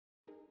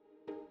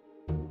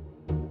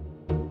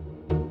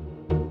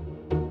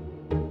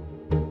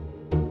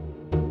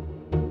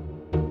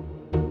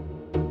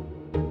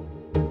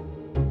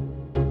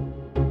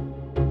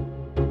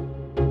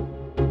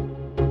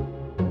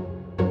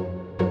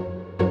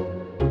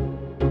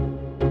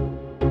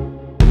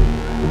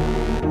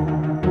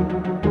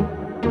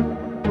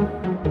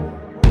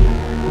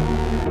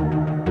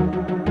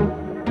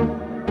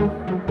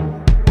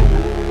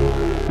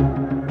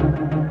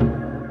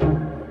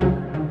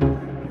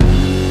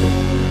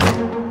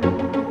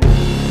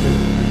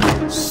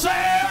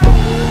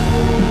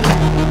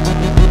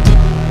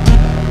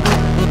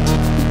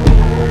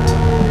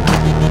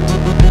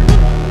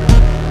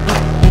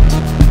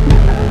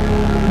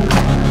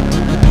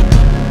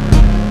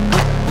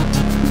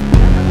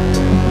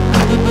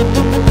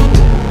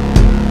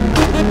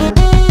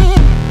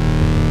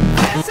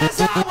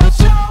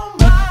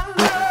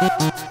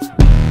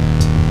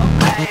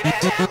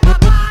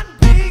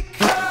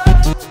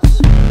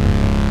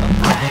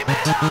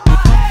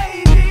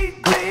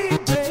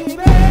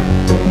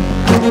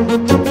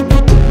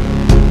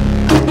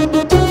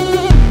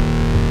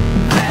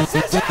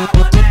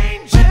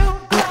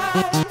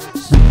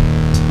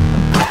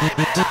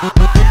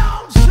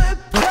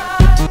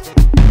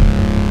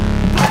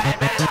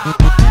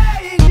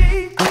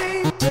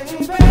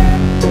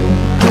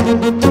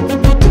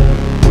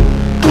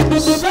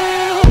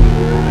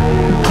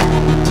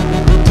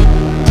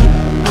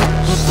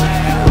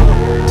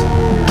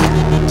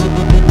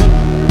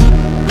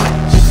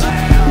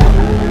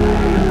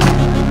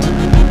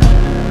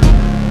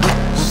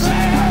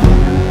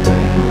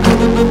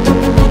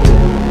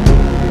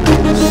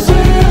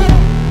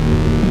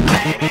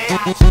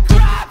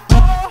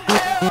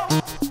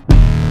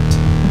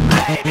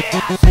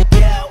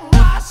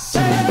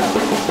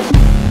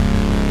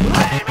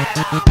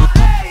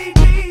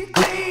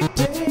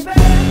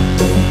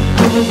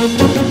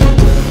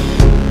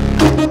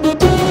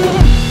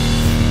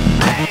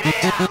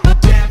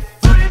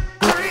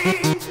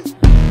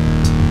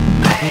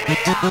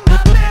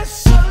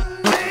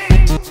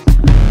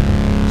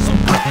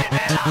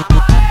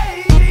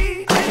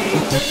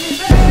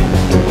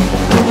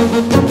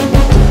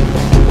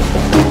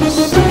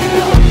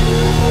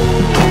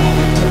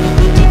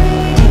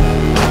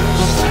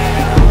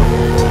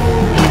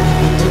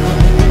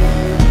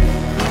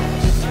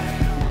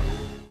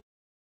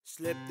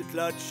Slip the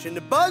clutch in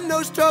the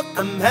bull-nose truck,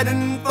 I'm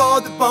heading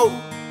for the boat.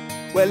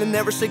 Well, I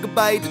never say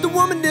goodbye to the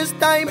woman this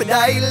time, but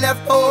I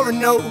left for a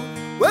note.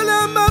 Well,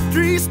 I'm up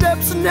 3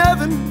 steps in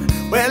heaven,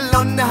 well,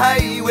 on the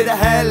highway to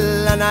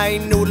hell. And I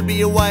know it'll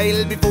be a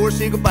while before I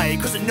say goodbye,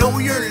 'cause I know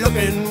you're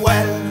looking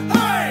well.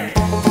 Hey!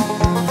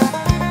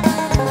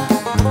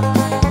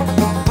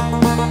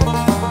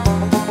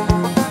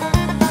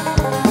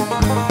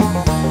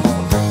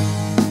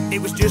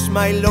 It was just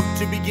my luck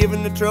to be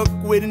given a truck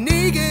with a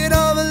naked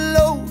of a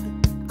load,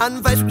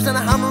 and vespers and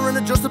a hammer, an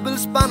adjustable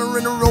spanner,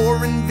 and a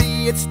roaring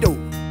V8 stove.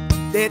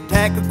 The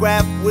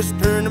tachograph was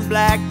turning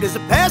black as I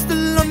passed the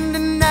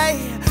London eye,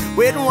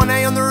 with one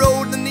eye on the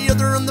road and the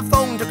other on the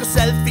phone. Took a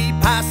selfie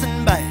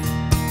passing by,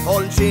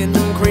 hauling chains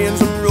and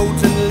cranes on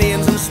roads and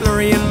lanes, and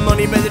slurrying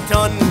money by the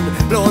ton,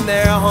 blowing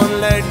their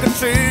horn loud, going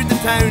through the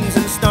towns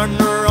and starting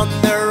to run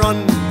their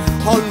run,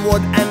 hauling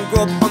wood and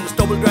grub on the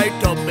stubble dry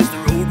tub as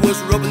the road was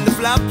rubbing the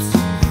flaps.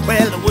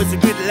 Well, there was a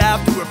good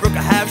laugh to a broke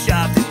a half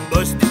shaft and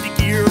busted the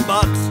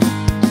gearbox.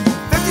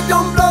 50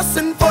 ton plus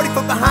and 40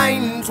 foot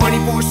behind,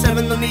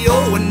 24/7 on the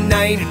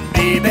 019, and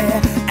baby,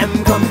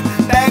 I'm coming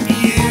back to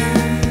you.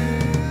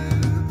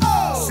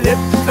 Slip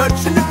the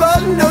clutch in the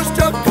bull-nose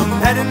truck, I'm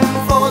heading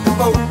for the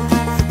boat.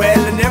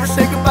 Well, I never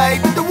say goodbye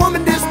to the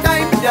woman this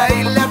time, but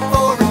I left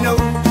for a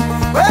note.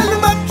 Well,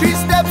 I'm up 3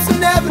 steps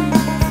in heaven,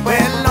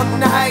 well, on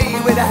the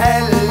highway to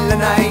hell.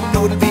 And I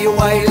know it'll be a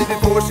while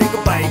before I say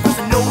goodbye, 'cause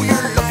I know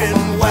you're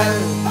looking well.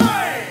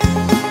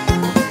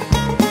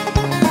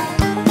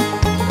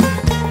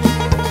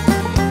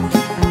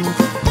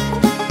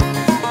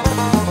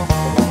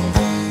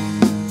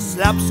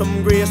 Slap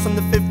some grace on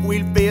the 5th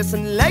wheel face,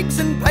 and legs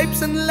and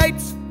pipes and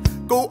lights.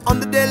 Go on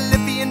the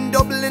delivery in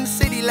Dublin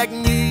City like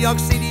New York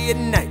City at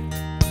night.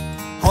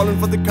 Hauling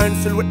for the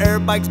council with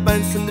airbikes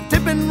bouncing, the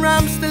tipping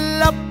ram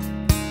still up.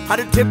 Had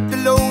to tip the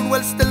load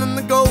while still on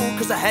the go,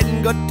 'cause I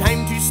hadn't got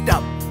time to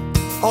stop.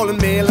 Hauling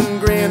mail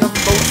and grain of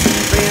boats and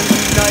trains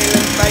and oil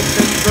and freight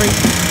and drink,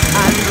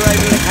 and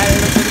driving like hell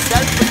into the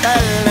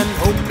self-hotel and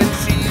hoping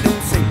she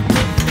don't sink.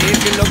 If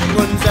your luck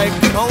runs out,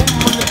 get home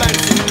on the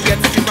bounce and get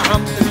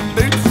Superhampton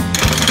boots,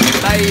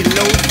 buy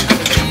loads and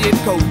a V8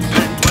 coat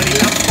and 20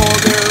 laps for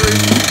their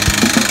route.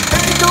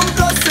 50 ton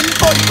plus and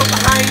 40 foot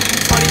behind,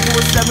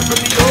 24/7 on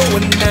the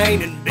 019,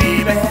 and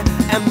baby,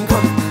 I'm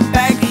coming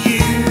back to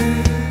you.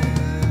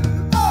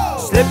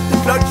 Slip the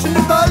clutch in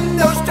the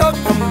bull-nose truck,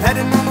 I'm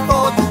heading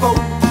for the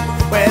boat.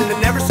 Well, I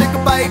never say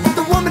goodbye to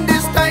the woman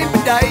this time,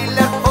 but I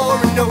left for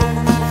a note.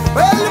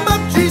 Well, I'm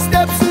up 3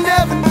 steps in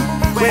heaven,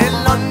 well,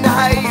 on the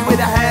highway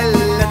to hell.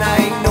 And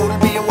I know it'll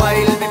be a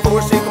while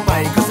before I say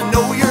goodbye, 'cause I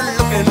know you're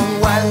looking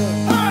well.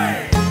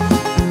 Hey!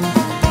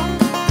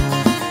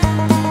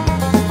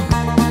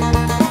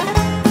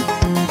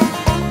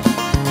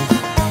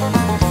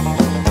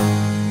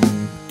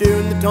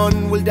 Doing the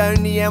ton, well,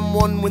 down the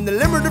M1 when the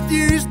limiter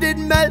fuse did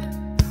melt.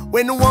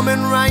 When a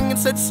woman rang and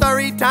said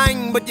sorry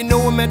tang, but you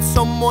know I met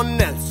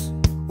someone else,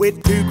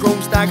 with 2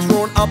 chrome stacks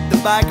rolling up the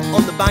back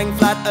on the bang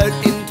flat out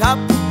in top.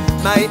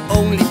 My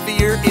only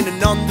fear in an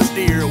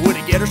understeer, would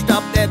I get her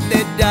stopped at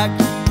the dock?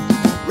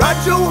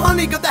 Roger,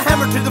 honey, got the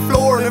hammer to the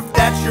floor, and if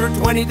that's your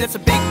 20, that's a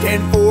big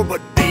 10-4.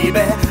 But baby,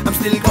 I'm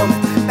still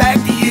coming back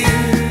to you.